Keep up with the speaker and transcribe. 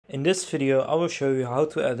In this video I will show you how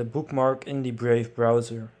to add a bookmark in the Brave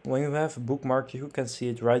browser. When you have a bookmark you can see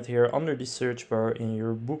it right here under the search bar in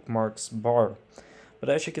your bookmarks bar. But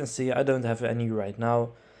as you can see I don't have any right now.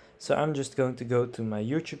 So I'm just going to go to my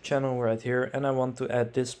YouTube channel right here and I want to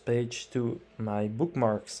add this page to my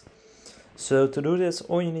bookmarks. So to do this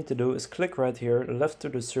all you need to do is click right here, left to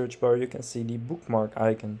the search bar you can see the bookmark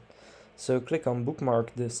icon. So click on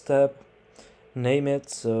bookmark this tab, name it,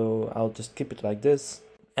 so I'll just keep it like this.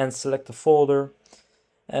 And select the folder,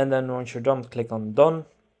 and then once you're done click on done.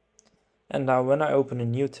 And now when I open a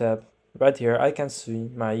new tab right here I can see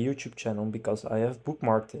my YouTube channel because I have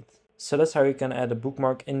bookmarked it. So that's how you can add a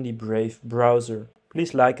bookmark in the Brave browser.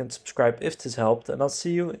 Please like and subscribe if this helped, and I'll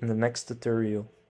see you in the next tutorial.